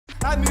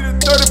I need a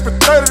 30 for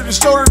 30 to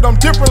show that I'm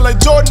different like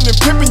Jordan and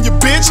Pippen, your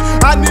bitch.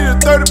 I need a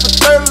 30 for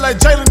 30 like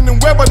Jalen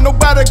and Webber.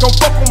 Nobody gon'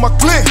 fuck with my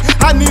clique.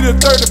 I need a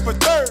 30 for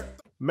 30.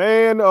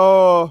 Man,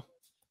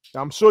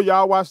 I'm sure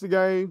y'all watched the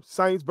game,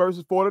 Saints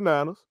versus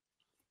 49ers.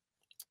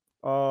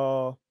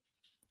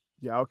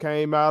 Y'all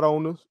came out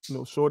on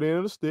the short end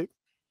of the stick.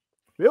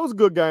 It was a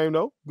good game,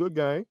 though. Good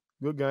game.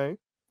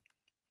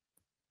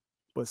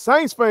 But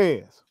Saints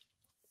fans,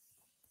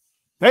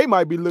 they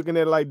might be looking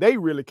at it like they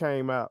really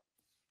came out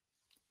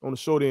on the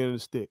short end of the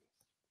stick.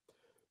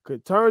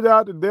 Because it turns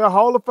out that their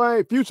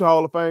future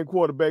Hall of Fame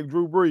quarterback,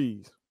 Drew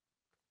Brees,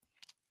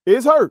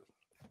 is hurt.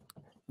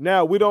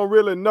 Now, we don't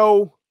really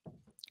know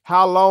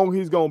how long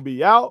he's going to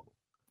be out,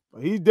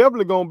 but he's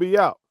definitely going to be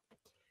out.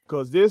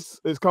 Because this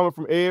is coming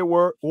from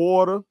Edward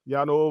Water,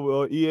 y'all know,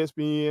 over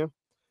ESPN.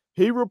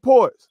 He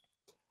reports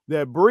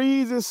that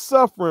Brees is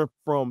suffering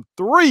from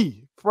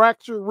 3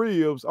 fractured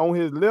ribs on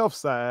his left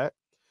side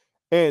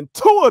and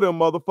 2 of them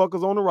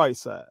motherfuckers on the right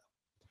side.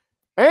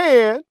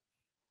 And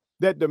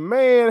that the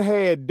man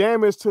had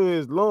damage to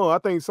his lung. I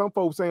think some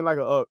folks saying like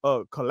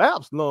a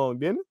collapsed lung,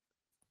 didn't it?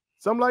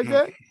 Something like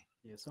that?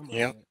 Yeah,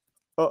 something like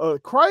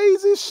that.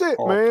 Crazy shit,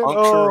 or man.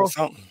 Puncture or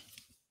something.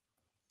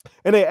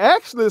 And they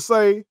actually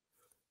say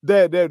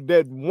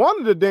that one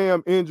of the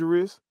damn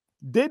injuries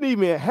didn't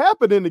even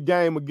happen in the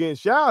game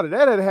against y'all.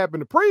 That had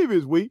happened the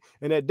previous week,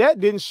 and that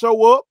didn't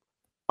show up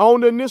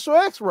on the initial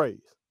x-rays.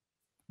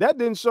 That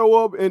didn't show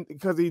up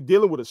because he's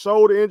dealing with a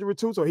shoulder injury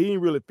too, so he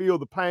didn't really feel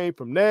the pain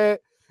from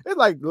that. It's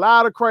like a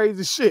lot of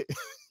crazy shit.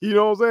 You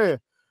know what I'm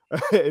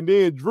saying? And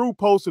then Drew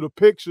posted a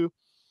picture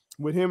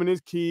with him and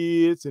his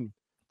kids and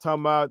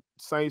talking about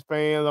Saints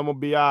fans, I'm going to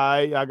be all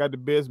right. I got the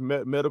best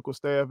medical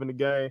staff in the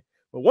game.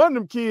 But one of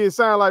them kids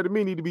sound like to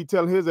me need to be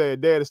telling his ass,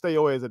 Dad, to stay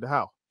your ass at the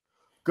house.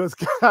 Because,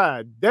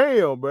 god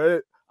damn,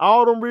 bro,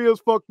 all them ribs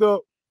fucked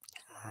up,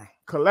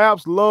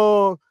 collapsed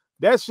lung.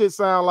 That shit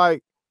sound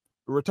like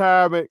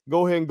retirement.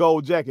 Go ahead and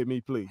gold jacket me,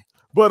 please.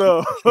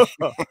 But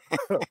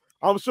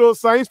I'm sure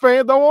Saints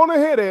fans don't want to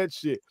hear that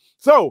shit.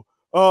 So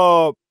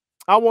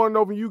I want to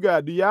know from you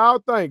guys, do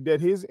y'all think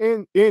that his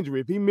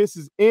injury, if he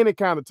misses any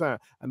kind of time,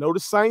 I know the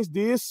Saints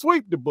did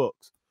sweep the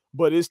Bucs,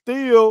 but it's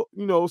still,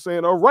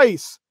 saying a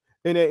race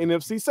in the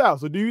NFC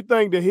South. So do you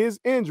think that his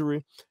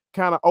injury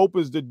kind of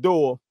opens the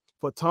door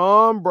for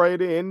Tom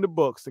Brady and the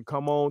Bucs to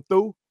come on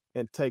through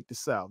and take the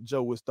South?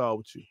 Joe, we'll start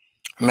with you.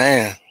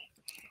 Man,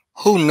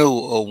 who knew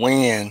a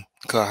win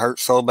could hurt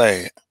so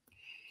bad?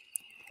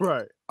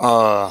 Right.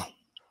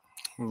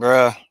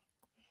 Bruh.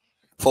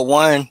 For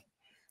one,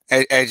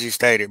 as you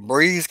stated,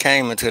 Brees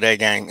came into that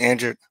game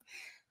injured.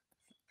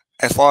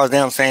 As far as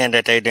them saying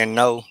that they didn't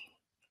know,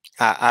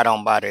 I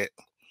don't buy that.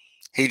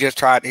 He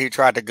tried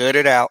to gut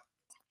it out.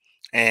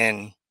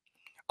 And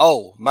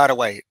by the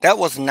way, that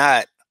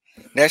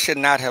should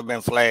not have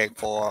been flagged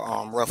for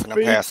roughing the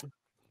passer.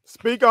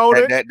 Speak on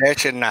it. That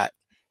should not.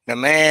 The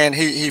man,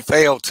 he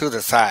fell to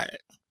the side.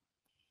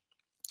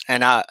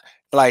 And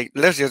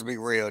let's just be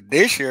real.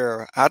 This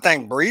year, I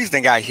think Brees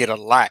done got hit a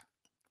lot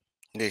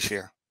this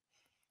year.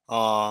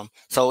 So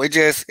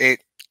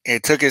it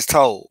took its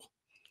toll.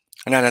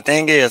 And then the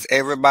thing is,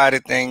 everybody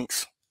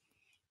thinks,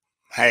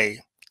 hey,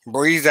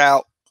 Brees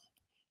out,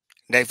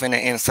 they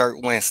finna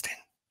insert Winston.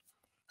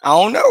 I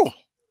don't know.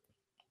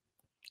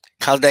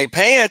 Because they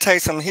paying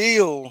Taysom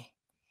Hill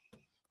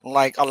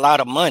like a lot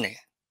of money.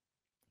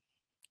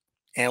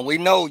 And we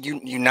know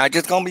you're not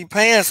just going to be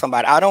paying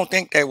somebody. I don't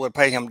think they would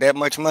pay him that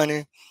much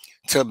money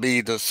to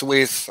be the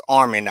Swiss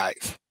Army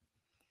knife.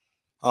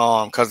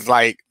 Because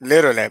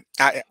literally,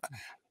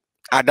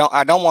 I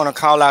don't want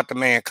to call out the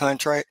man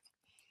contract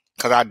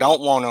because I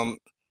don't want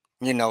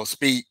him,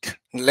 speak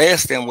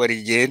less than what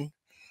he getting.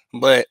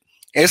 But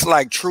it's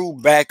like true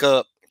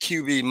backup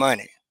QB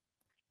money.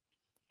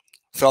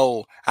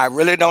 So I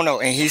really don't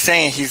know. And he's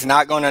saying he's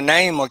not going to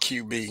name a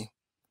QB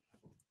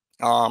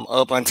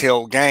up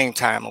until game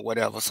time or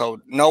whatever. So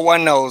no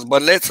one knows.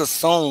 But let's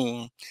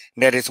assume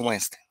that it's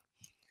Winston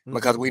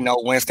because we know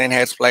Winston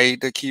has played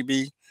the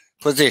QB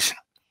position.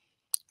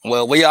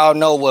 Well, we all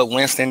know what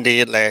Winston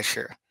did last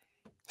year.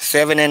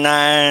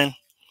 7-9.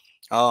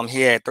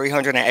 He had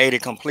 380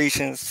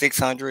 completions,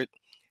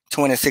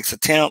 626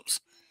 attempts.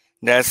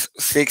 That's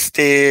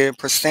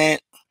 60%.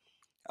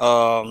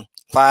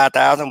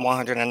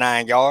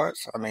 5,109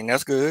 yards. I mean,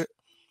 that's good.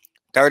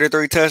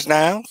 33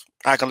 touchdowns.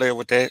 I can live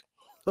with that.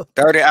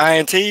 30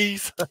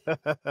 INTs.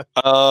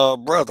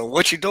 Brother,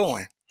 what you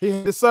doing? He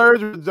had the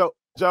surgery,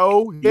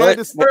 Joe. He had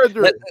the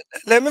surgery.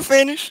 Let me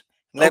finish.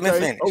 Let me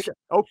finish.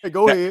 Okay,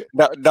 go ahead.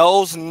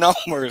 Those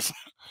numbers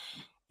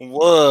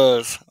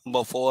was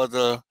before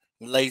the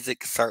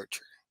LASIK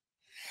surgery.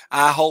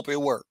 I hope it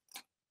worked.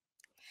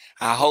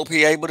 I hope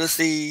he able to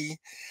see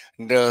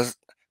the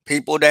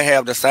people that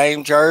have the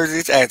same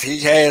jerseys as he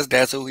has.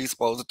 That's who he's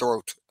supposed to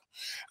throw to.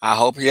 I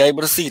hope he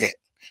able to see that.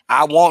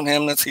 I want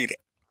him to see that.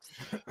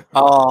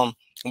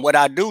 What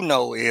I do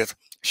know is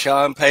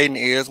Sean Payton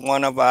is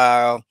one of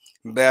our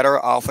better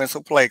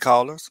offensive play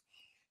callers.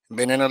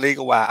 Been in the league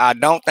a while. I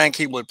don't think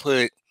he would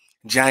put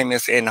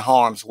Jameis in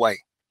harm's way.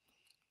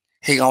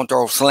 He gonna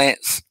throw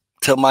slants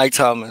to Mike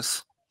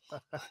Thomas.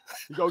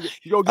 You go get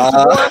your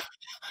Uh, boy.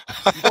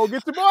 You go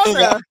get your boy he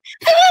now.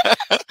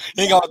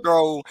 he gonna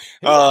throw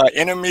He-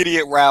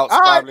 intermediate routes all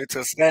right. probably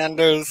to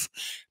Sanders,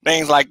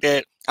 things like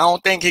that. I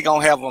don't think he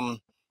gonna have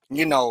them,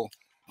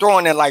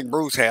 throwing it like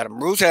Bruce had him.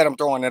 Bruce had him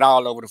throwing it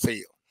all over the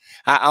field.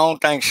 I don't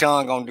think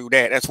Sean gonna do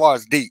that. As far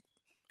as deep,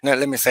 now,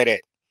 let me say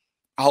that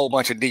a whole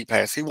bunch of deep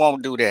passes. He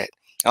won't do that.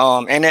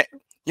 And that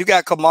you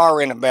got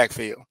Kamara in the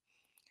backfield.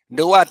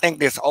 Do I think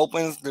this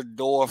opens the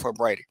door for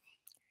Brady?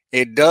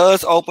 It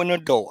does open the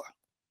door,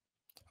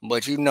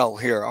 but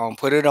here,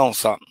 put it on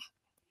something.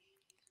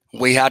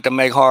 We have to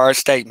make hard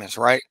statements,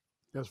 right?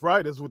 That's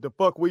right. That's what the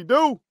fuck we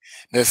do.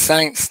 The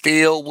Saints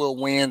still will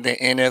win the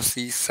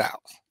NFC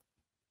South.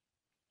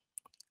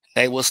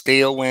 They will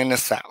still win the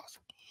South.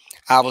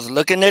 I was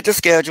looking at the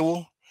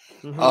schedule.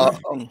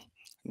 Mm-hmm.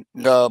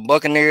 The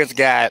Buccaneers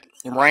got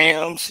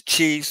Rams,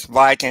 Chiefs,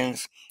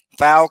 Vikings,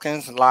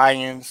 Falcons,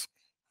 Lions,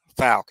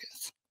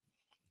 Falcons.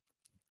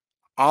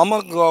 I'm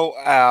going to go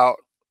out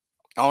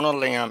on a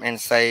limb and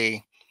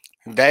say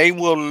they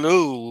will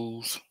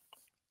lose.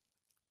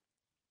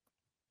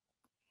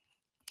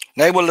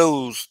 They will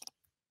lose.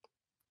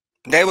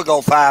 They will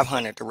go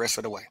 500 the rest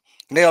of the way.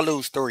 They'll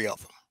lose 3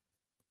 of them.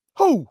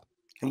 Who?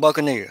 The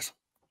Buccaneers.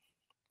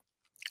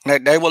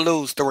 They will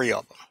lose 3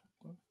 of them.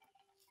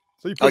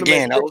 So you put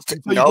Again, them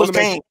those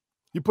teams.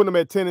 You put them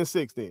at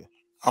 10-6 then.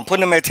 I'm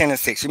putting them at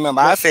 10-6. Remember,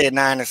 I said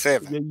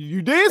 9-7. Yeah,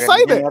 you did at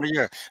say the beginning that. of the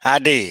year. I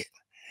did.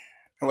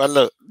 Well,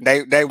 look,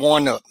 they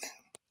won up.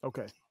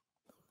 Okay.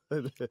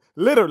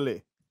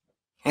 Literally.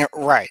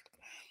 Right.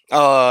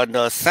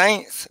 The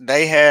Saints,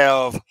 they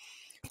have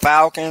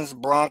Falcons,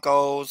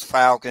 Broncos,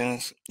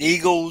 Falcons,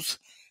 Eagles,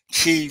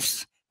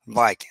 Chiefs,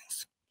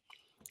 Vikings.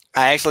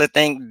 I actually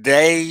think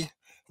they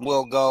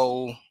will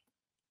go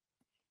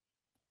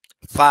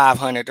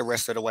 500 the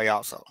rest of the way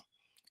also,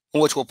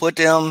 which will put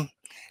them,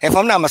 if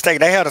I'm not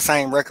mistaken, they have the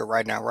same record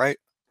right now, right?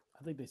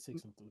 I think they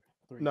 6-3.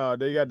 No,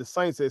 they got the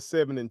Saints at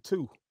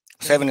 7-2.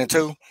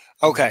 7-2?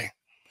 Okay.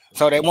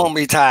 So they won't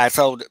be tied.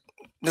 So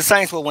the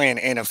Saints will win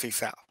the NFC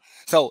South.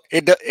 So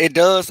it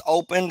does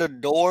open the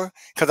door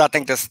because I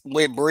think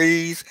with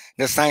Brees,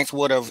 the Saints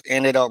would have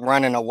ended up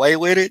running away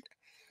with it.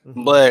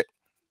 Mm-hmm. But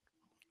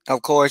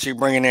of course, you're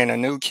bringing in a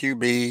new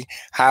QB.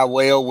 How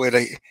well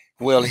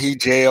will he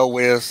gel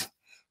with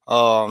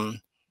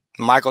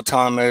Michael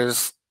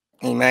Thomas,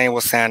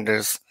 Emmanuel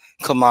Sanders,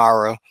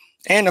 Kamara,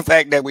 and the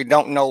fact that we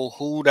don't know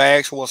who the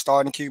actual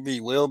starting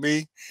QB will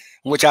be,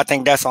 which I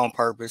think that's on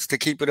purpose to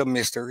keep it a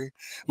mystery.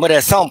 But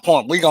at some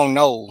point, we're going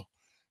to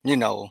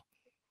know,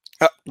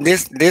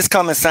 this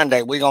coming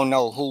Sunday, we're going to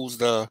know who's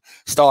the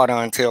starter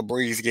until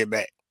Brees get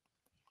back.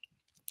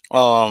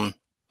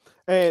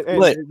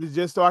 And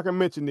just so I can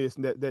mention this,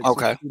 that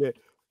okay. That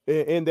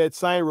in that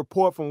same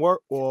report from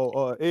work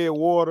or Ed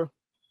Water,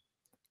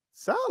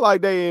 sound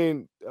like they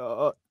in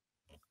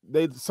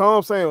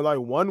some saying like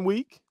 1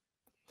 week.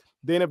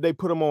 Then if they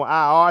put him on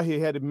IR, he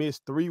had to miss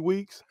 3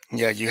 weeks.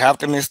 Yeah, you have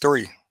to miss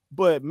 3.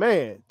 But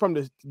man, from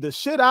the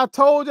shit I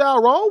told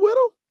y'all wrong with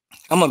him,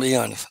 I'm gonna be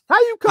honest. How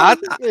you come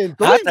in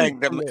 3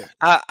 weeks?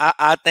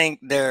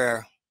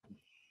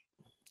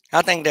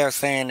 I think they're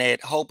saying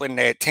that, hoping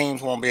that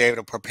teams won't be able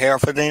to prepare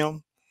for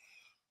them.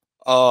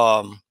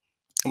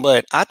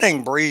 But I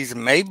think Brees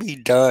may be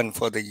done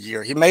for the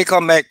year. He may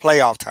come back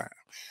playoff time,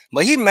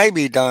 but he may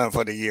be done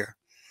for the year.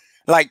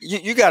 Like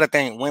you got to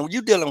think, when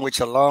you're dealing with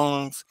your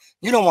lungs,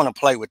 you don't want to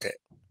play with that.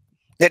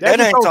 That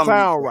ain't don't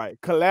sound right.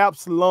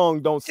 Collapsed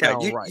lung don't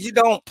sound right. You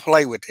don't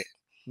play with it.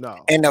 No.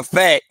 And the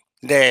fact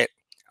that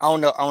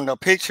on the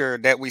picture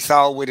that we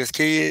saw with his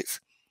kids,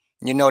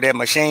 that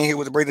machine he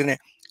was breathing in.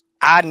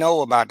 I know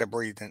about the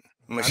breathing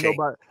machine.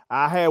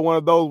 I had one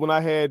of those when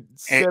I had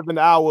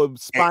 7-hour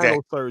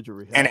spinal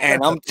surgery. And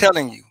I'm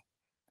telling you,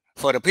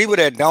 for the people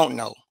that don't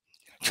know,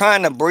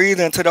 trying to breathe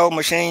into those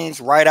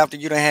machines right after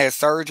you done had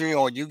surgery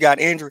or you got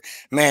injury,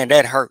 man,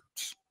 that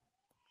hurts.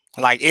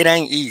 Like, it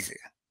ain't easy.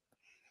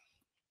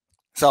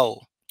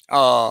 So,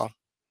 well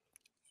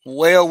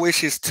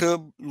wishes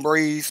to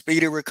Brees,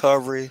 speedy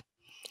recovery.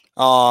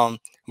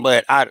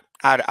 But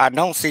I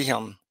don't see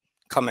him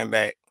coming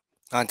back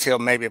until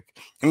maybe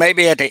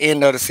at the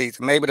end of the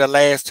season, maybe the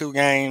last 2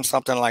 games,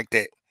 something like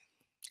that.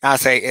 I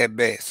say at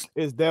best.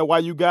 Is that why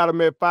you got him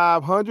at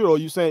 500, or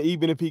you saying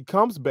even if he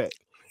comes back,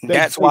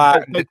 that's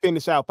why they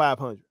finish out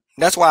 500?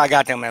 That's why I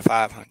got them at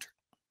 500.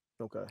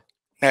 Okay.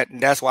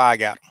 That's why I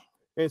got them.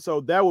 And so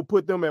that would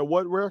put them at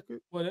what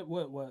record?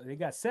 Well, they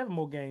got 7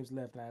 more games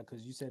left now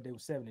because you said they were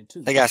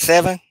 7-2. They got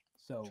 7.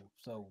 So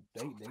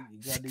they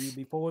got to either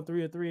be 4-3 or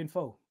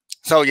 3-4.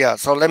 So yeah.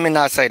 So let me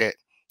not say that.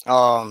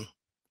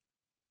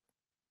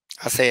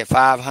 I said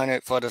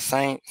 500 for the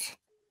Saints.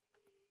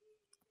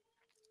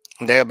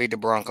 They'll beat the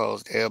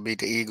Broncos. They'll beat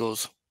the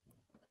Eagles.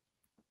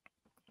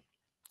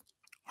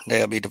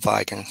 They'll beat the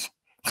Vikings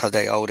because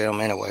they owe them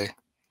anyway.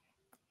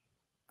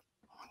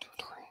 1, 2,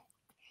 3.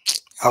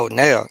 Oh,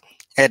 now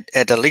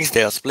at the least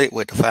they'll split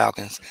with the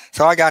Falcons.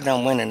 So I got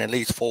them winning at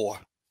least 4.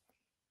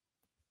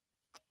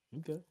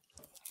 Okay.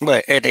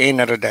 But at the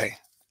end of the day,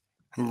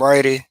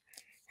 Brady,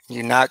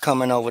 you're not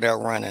coming over there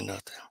running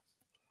nothing.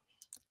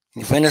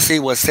 You finna see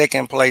what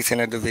second place in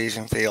the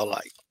division feel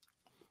like.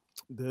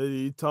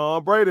 The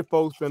Tom Brady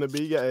folks finna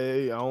be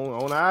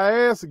on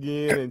our ass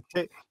again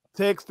and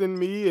texting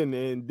me and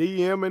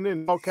DMing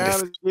and all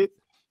kind of shit.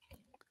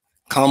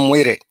 Come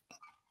with it.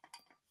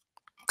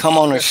 Come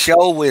on a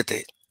show with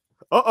it.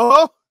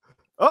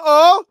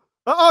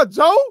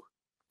 Joe.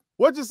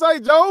 What'd you say,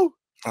 Joe?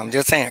 I'm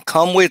just saying,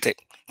 come with it.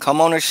 Come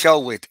on a show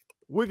with it.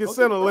 We can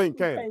send a link,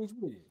 can't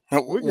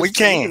we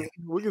can.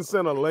 We can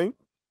send a link.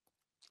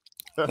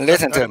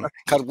 Listen to me,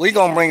 because we're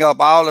going to bring up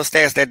all the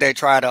stats that they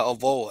try to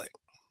avoid.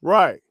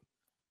 Right.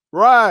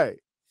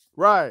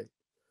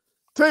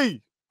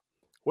 T,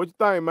 what you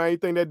think, man? You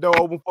think that door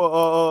open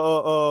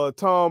for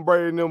Tom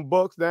Brady and them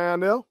Bucs down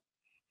there?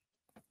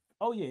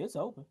 Oh yeah, it's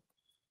open.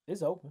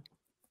 It's open.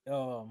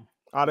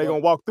 Are they gonna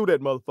walk through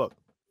that motherfucker?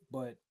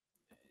 But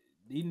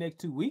these next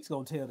 2 weeks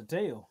gonna tell the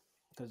tale.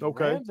 Because the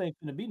Rams ain't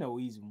gonna be no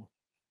easy one.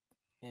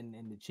 And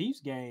the Chiefs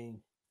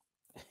game,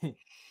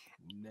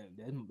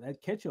 that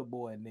ketchup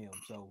boy in them.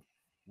 So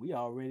we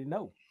already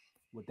know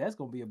what that's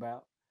gonna be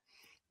about.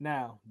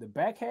 Now, the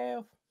back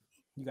half,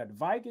 you got the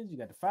Vikings, you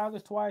got the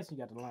Falcons twice, you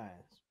got the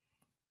Lions.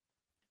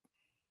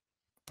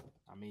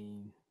 I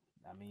mean,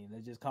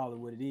 let's just call it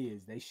what it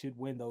is. They should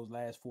win those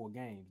last 4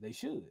 games. They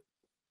should.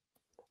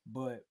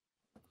 But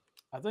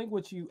I think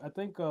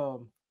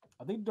the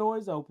door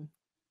is open.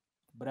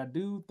 But I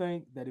do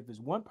think that if it's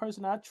one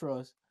person I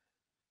trust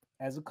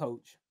as a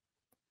coach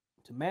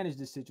to manage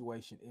this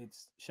situation,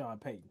 it's Sean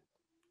Payton.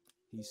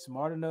 He's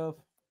smart enough.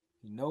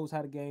 He knows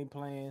how to game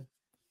plan.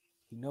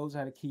 He knows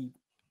how to keep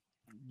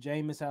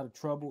Jameis out of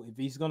trouble if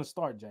he's going to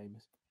start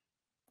Jameis.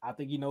 I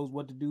think he knows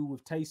what to do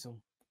with Taysom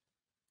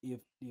if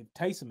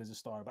Taysom is a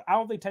starter. But I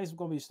don't think Taysom's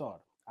going to be a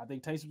starter. I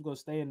think Taysom's going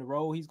to stay in the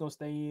role he's going to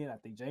stay in. I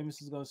think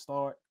Jameis is going to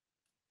start.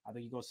 I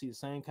think you're going to see the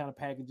same kind of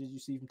packages you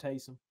see from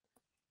Taysom.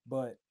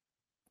 But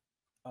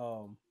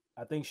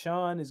I think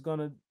Sean is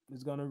gonna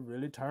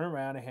really turn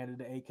around and hand it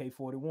the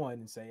AK-41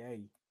 and say,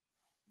 "Hey,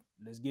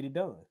 let's get it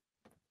done."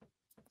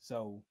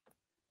 So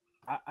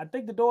I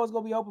think the door is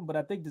gonna be open, but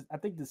I think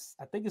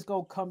it's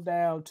gonna come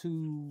down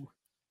to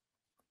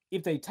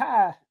if they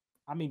tie.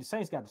 I mean, the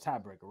Saints got the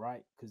tiebreaker,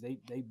 right? Because they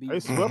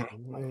beat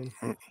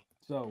them.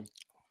 So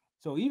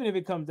even if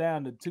it comes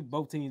down to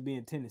both teams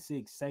being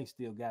 10-6, Saints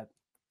still got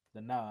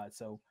the nod.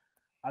 So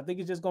I think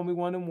it's just gonna be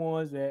one of them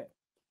ones that,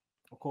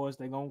 of course,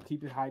 they're going to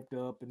keep it hyped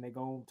up and they're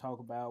going to talk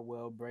about,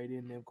 well, Brady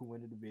and them could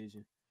win the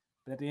division.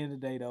 But at the end of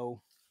the day,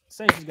 though,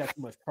 Saints has got too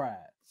much pride.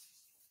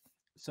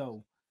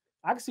 So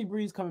I can see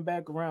Brees coming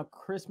back around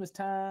Christmas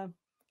time,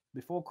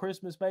 before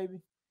Christmas,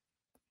 baby.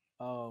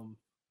 I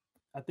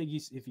think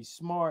if he's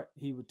smart,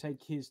 he would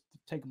take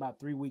about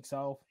 3 weeks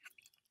off.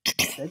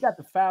 They got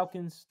the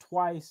Falcons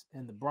twice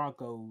and the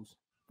Broncos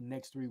the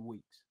next 3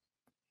 weeks.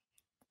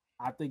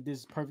 I think this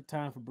is perfect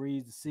time for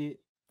Brees to sit.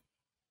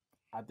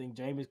 I think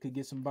Jameis could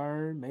get some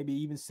burn, maybe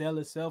even sell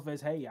himself as,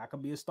 hey, I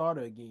could be a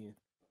starter again.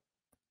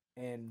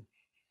 And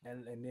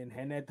then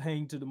hand that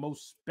thing to the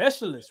most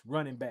specialist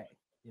running back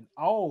in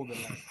all the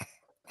land.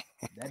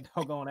 That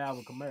doggone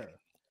Alvin Kamara.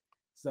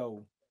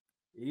 So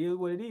it is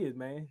what it is,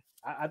 man.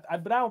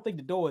 But I don't think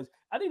the door is.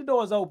 I think the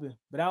door is open,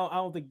 but I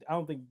don't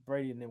think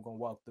Brady and them gonna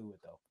walk through it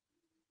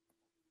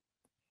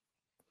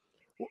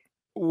though.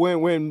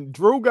 When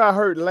Drew got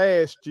hurt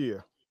last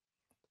year,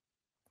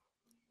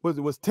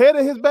 was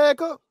Teddy his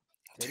backup?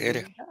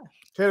 Teddy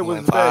was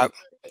went 5.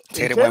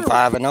 Teddy went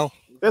 5-0.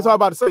 That's what I'm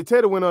about to say.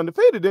 Teddy went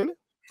undefeated, didn't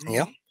he?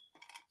 Yeah.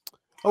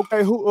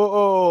 Okay,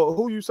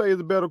 who you say is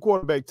a better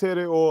quarterback,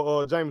 Teddy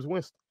or Jameis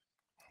Winston?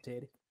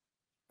 Teddy.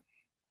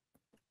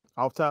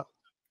 Off top.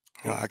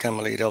 I can't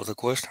believe that was a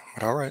question,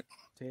 but all right.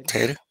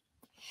 Teddy.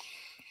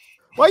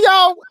 Well,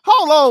 y'all,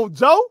 hold on,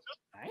 Joe.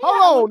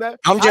 Hold on.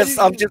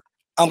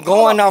 I'm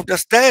going off the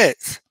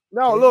stats.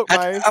 No, look,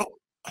 man.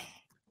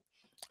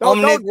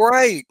 I'm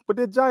right. But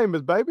that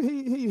Jameis, baby,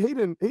 he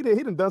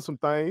done done some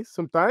things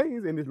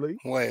in this league.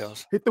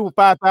 Wells. He threw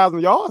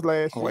 5,000 yards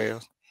last year.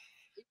 Wells.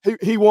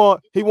 He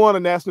won a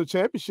national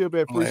championship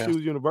at Free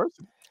Shoes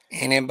University.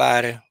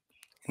 Anybody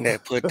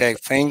that put their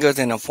fingers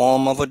in the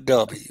form of a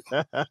W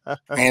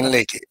and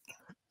lick it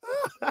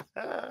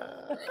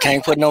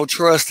can't put no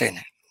trust in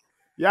it.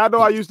 Y'all know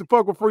I used to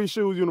fuck with Free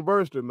Shoes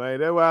University, man.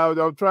 That's why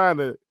I'm trying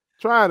to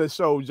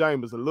show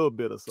Jameis a little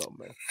bit of something,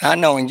 man. I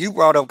know, and you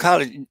brought up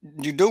college.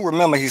 You do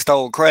remember he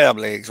stole crab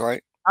legs,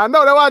 right? I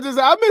know. That's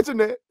why I mentioned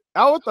that.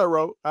 I was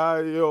thorough.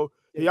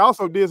 He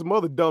also did some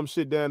other dumb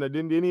shit down there.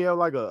 Didn't he have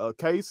like a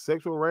case,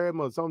 sexual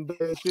harassment or some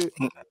bad shit?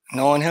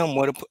 Knowing him,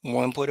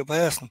 wouldn't put it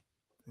past him.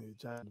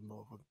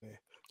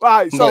 All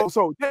right, so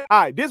all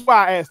right, this is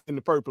why I asked in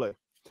the first place.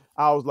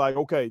 I was like,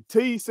 okay,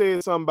 T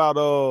said something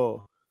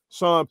about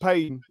Sean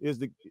Payton is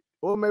the,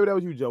 or maybe that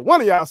was you, Joe.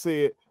 One of y'all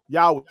said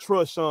y'all would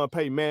trust Sean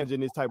Payton managing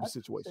this type of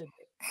situation.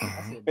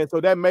 And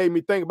so that made me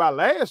think about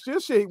last year.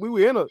 Shit, we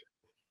were in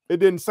it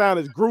didn't sound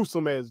as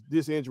gruesome as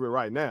this injury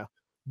right now.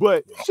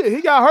 But shit,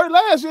 he got hurt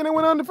last year and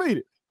went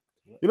undefeated.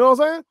 You know what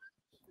I'm saying?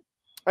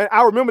 And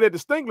I remember that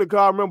distinctly because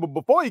I remember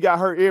before he got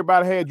hurt,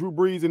 everybody had Drew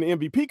Brees in the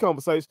MVP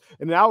conversation.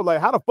 And then I was like,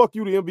 how the fuck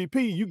you the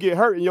MVP? You get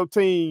hurt and your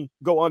team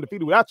go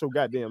undefeated without your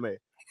goddamn ass.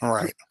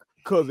 Right.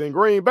 Because in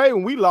Green Bay,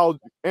 when we lost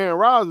Aaron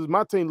Rodgers,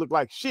 my team looked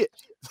like shit.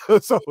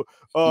 So,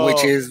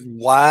 which is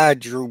why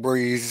Drew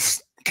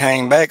Brees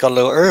came back a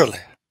little early.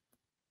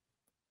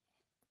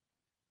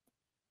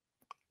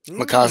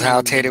 Because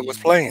how Teddy was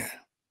playing.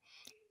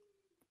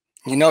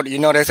 You know,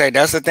 they say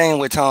that's the thing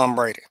with Tom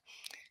Brady.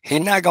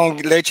 He's not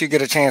gonna let you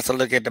get a chance to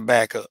look at the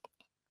backup.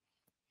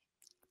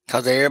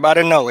 Cause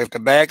everybody know if the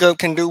backup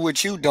can do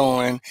what you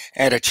doing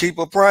at a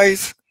cheaper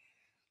price,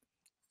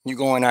 you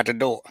going out the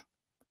door.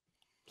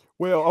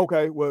 Well,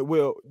 okay.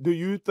 Well, do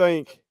you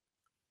think?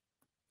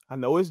 I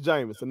know it's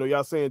Jameis. I know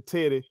y'all saying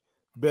Teddy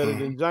better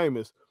than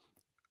Jameis.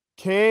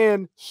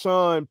 Can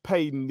Sean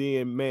Payton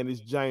then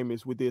manage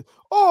Jameis with this,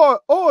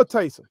 or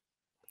Taysom?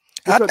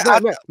 Because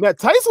now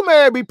Taysom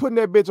man be putting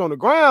that bitch on the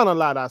ground a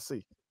lot. I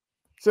see.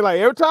 See,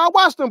 like every time I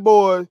watch them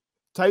boys,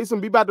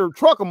 Taysom be about to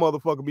truck a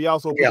motherfucker. Be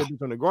also put that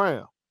bitch on the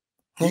ground.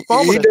 He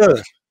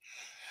does.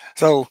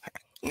 So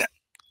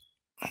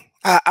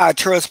I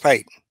trust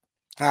Payton.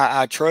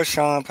 I trust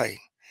Sean Payton.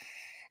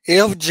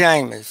 If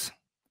Jameis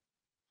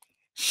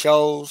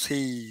shows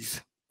he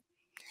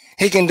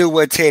can do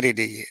what Teddy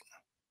did,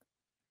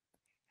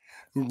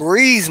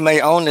 Brees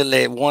may only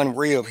let one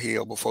rib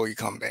heal before he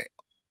come back.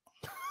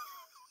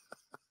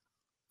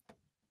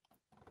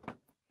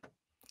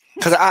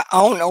 Because I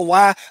don't know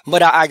why,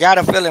 but I got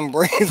a feeling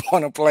Brees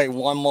want to play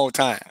one more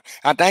time.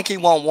 I think he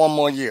want one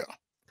more year.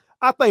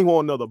 I think he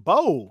want another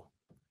bowl.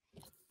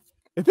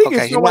 If he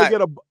can somewhere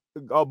get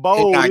a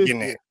bowl, he's not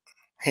getting it.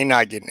 He's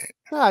not getting it.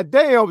 God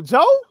damn,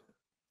 Joe.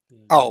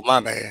 Oh,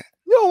 my bad.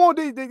 You don't want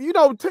these, you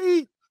know,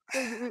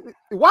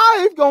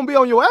 why he gonna be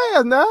on your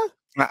ass now?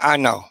 I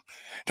know,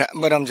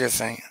 but I'm just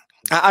saying.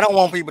 I don't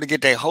want people to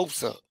get their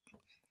hopes up.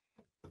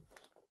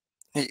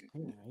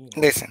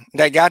 Listen,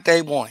 they got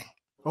their one.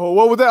 Oh,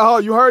 what was that? Oh,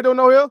 you heard? Don't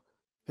know him?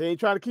 He ain't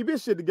trying to keep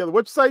his shit together.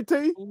 What you say, T?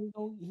 He ain't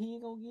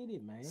gonna get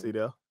it, man. See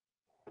there?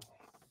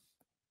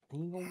 He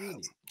ain't gonna get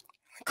it.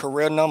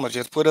 Career numbers,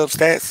 just put up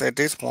stats at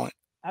this point.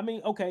 I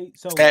mean, okay,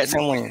 so stats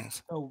and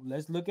wins. So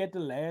let's look at the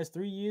last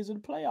 3 years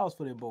of the playoffs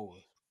for them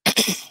boys.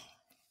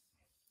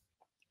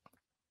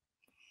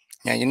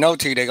 Now you know,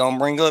 T, they gonna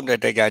bring up that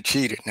they got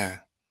cheated now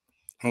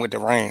with the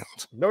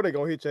Rams. No, they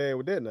gonna hit your ass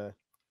with that now.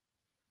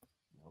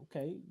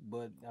 Okay,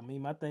 but I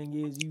mean, my thing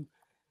is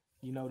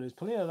you know, there's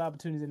plenty of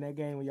opportunities in that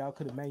game where y'all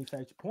could have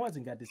manufactured points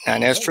and got this.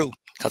 And that's true,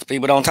 because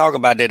people don't talk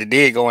about that. It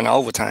did go into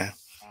overtime.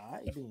 All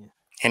right, then.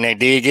 And they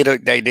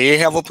did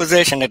have a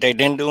possession that they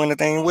didn't do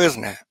anything with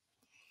now.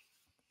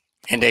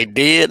 And they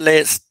did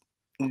let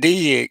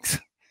Diggs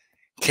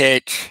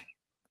catch.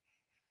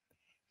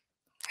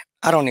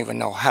 I don't even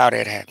know how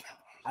that happened.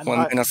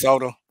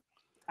 Minnesota.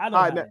 I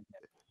know.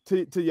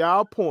 Right, to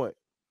y'all point,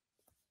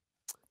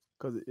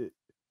 because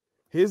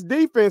his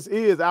defense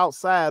is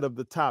outside of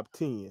the top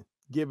 10,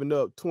 giving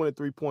up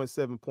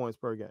 23.7 points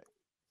per game.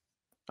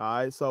 All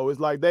right, so it's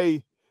like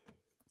they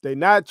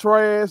not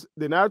trash.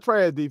 They're not a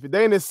trash defense.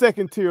 They in the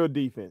second tier of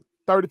defense.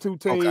 32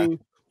 teams. Okay.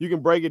 You can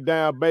break it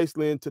down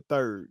basically into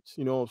thirds.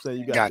 You know what I'm saying?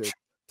 You got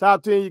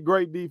top 10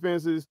 great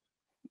defenses,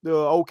 the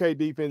okay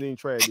defense, and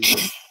trash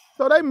defense.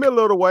 So they middle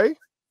of the way.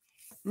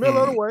 Middle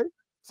of the way.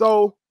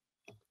 So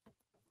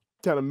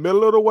kind of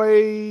middle of the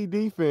way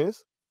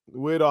defense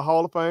with a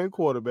Hall of Fame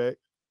quarterback.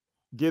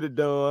 Get it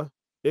done.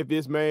 If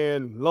this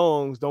man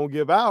lungs don't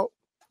give out,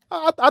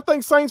 I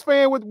think Saints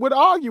fan would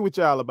argue with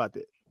y'all about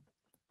that.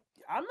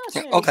 I'm not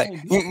saying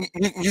okay.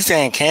 You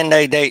saying can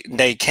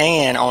they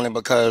can only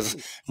because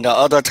the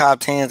other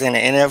top 10s in the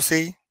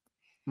NFC,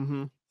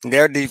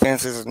 their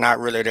defense is not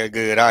really that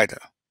good either.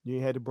 You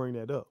ain't had to bring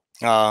that up.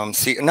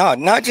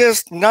 Not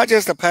just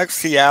the Packers.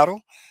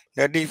 Seattle,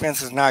 their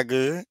defense is not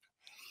good.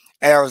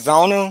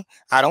 Arizona,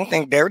 I don't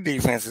think their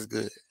defense is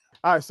good.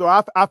 All right, so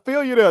I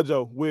feel you there,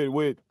 Joe.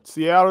 With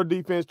Seattle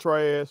defense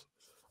trash,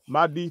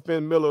 my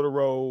defense middle of the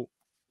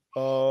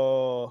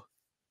road.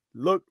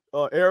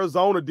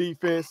 Arizona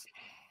defense,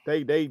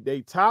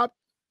 they top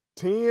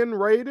 10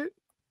 rated,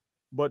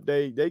 but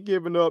they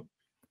giving up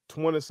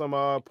 20 some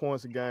odd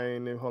points a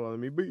game. And hold on, let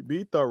me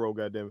be thorough,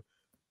 goddamn it.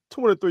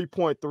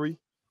 23.3.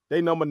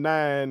 They number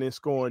 9 in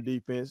scoring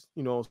defense.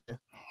 You know what I'm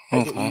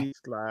saying? They can easy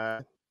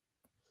slide.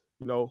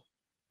 You know,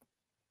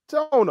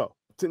 so I don't know.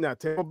 Now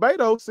Tampa Bay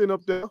though sitting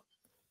up there,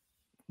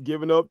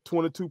 giving up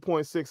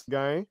 22.6 a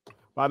game.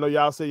 I know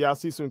y'all say y'all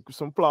see some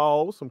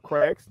flaws, some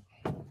cracks.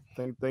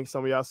 Think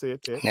some of y'all said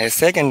that. That's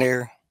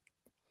secondary.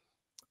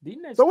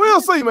 So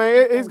we'll see,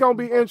 man. It's gonna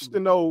be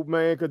interesting though,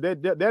 man, because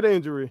that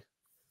injury,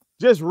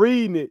 just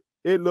reading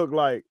it looked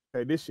like,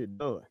 hey, this shit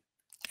done.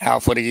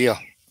 Out for the year.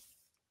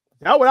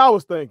 That's what I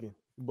was thinking,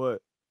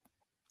 but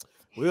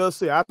we'll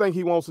see. I think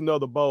he wants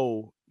another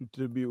bowl,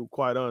 to be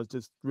quite honest,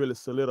 just really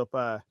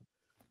solidify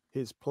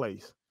his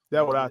place.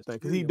 That's what I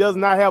think, because he does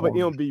not have an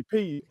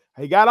MVP.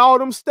 He got all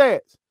them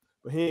stats,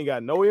 but he ain't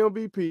got no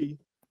MVP.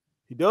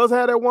 He does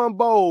have that one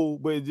bowl,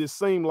 but it just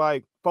seemed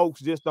like folks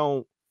just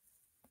don't.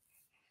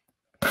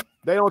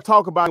 They don't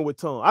talk about him with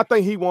Tom. I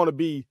think he want to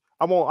be.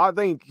 I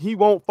think he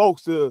want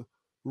folks to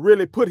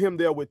really put him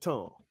there with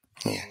Tom.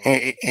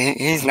 Yeah,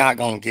 he's not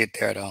gonna get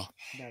there though.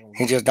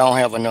 He just don't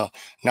have enough.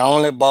 The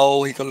only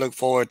bowl he could look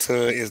forward to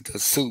is the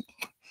soup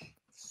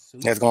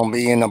that's gonna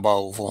be in the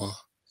bowl for him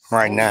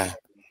right now.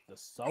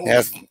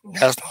 That's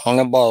the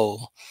only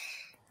bowl.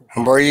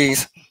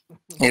 Breeze,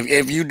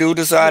 if you do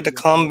decide to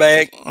come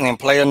back and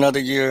play another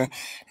year,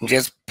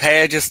 just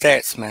pad your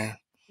stats, man.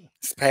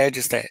 Just pad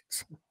your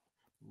stats.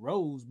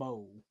 Rose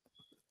Bowl.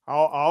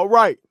 All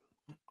right.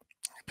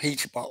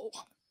 Peach Bowl.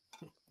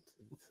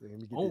 Let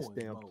me get this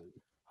stamp.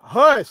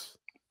 Hush.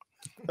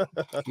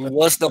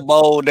 What's the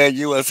bowl that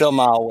USM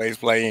always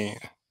play in?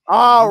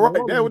 All right.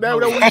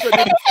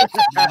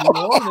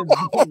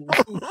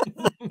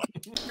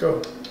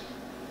 Go.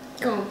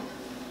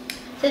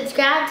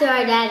 Subscribe to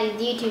our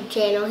daddy's YouTube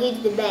channel.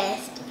 He's the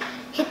best.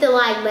 Hit the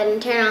like button,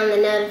 turn on the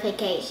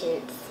notifications.